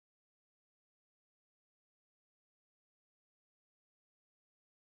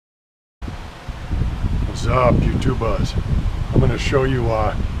What's up, YouTubers? I'm going to show you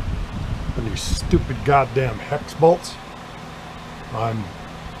these stupid goddamn hex bolts,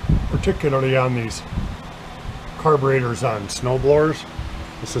 particularly on these carburetors on snowblowers.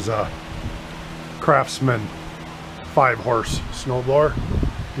 This is a Craftsman 5-horse snowblower.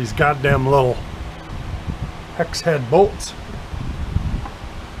 These goddamn little hex head bolts,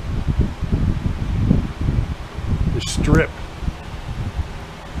 they strip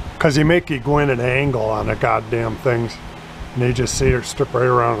because they make you go in an angle on the goddamn things, and they just say they're strip right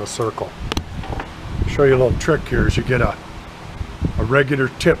around in a circle. I'll show you a little trick here. Is you get a regular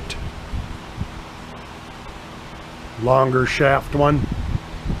tipped longer shaft one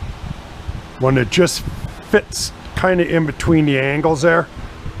that just fits kind of in between the angles there.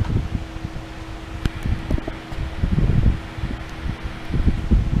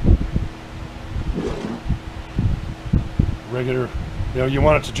 Regular, you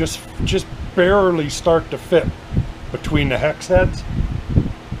want it to just barely start to fit between the hex heads,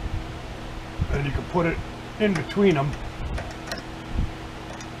 and you can put it in between them.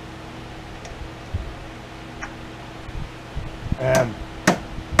 And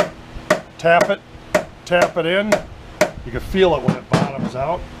tap it in. You can feel it when it bottoms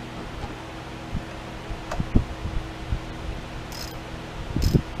out.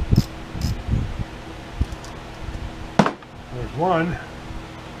 There's one.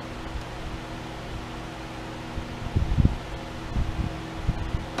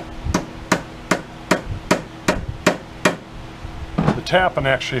 The tapping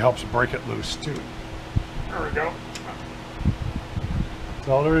actually helps break it loose too. There we go. That's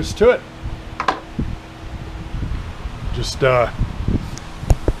all there is to it. Just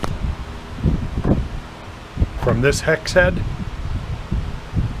from this hex head,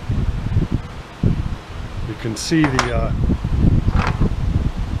 you can see the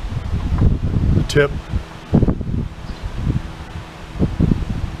tip.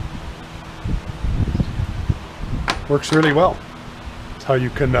 Works really well. That's how you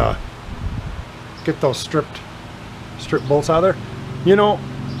can get those strip bolts out of there.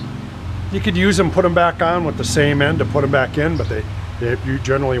 You could use them, put them back on with the same end to put them back in, but you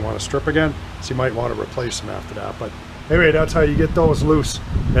generally want to strip again, so you might want to replace them after that. But anyway, that's how you get those loose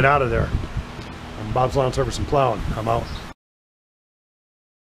and out of there. I'm Bob's Lawn Service and Plowing. I'm out.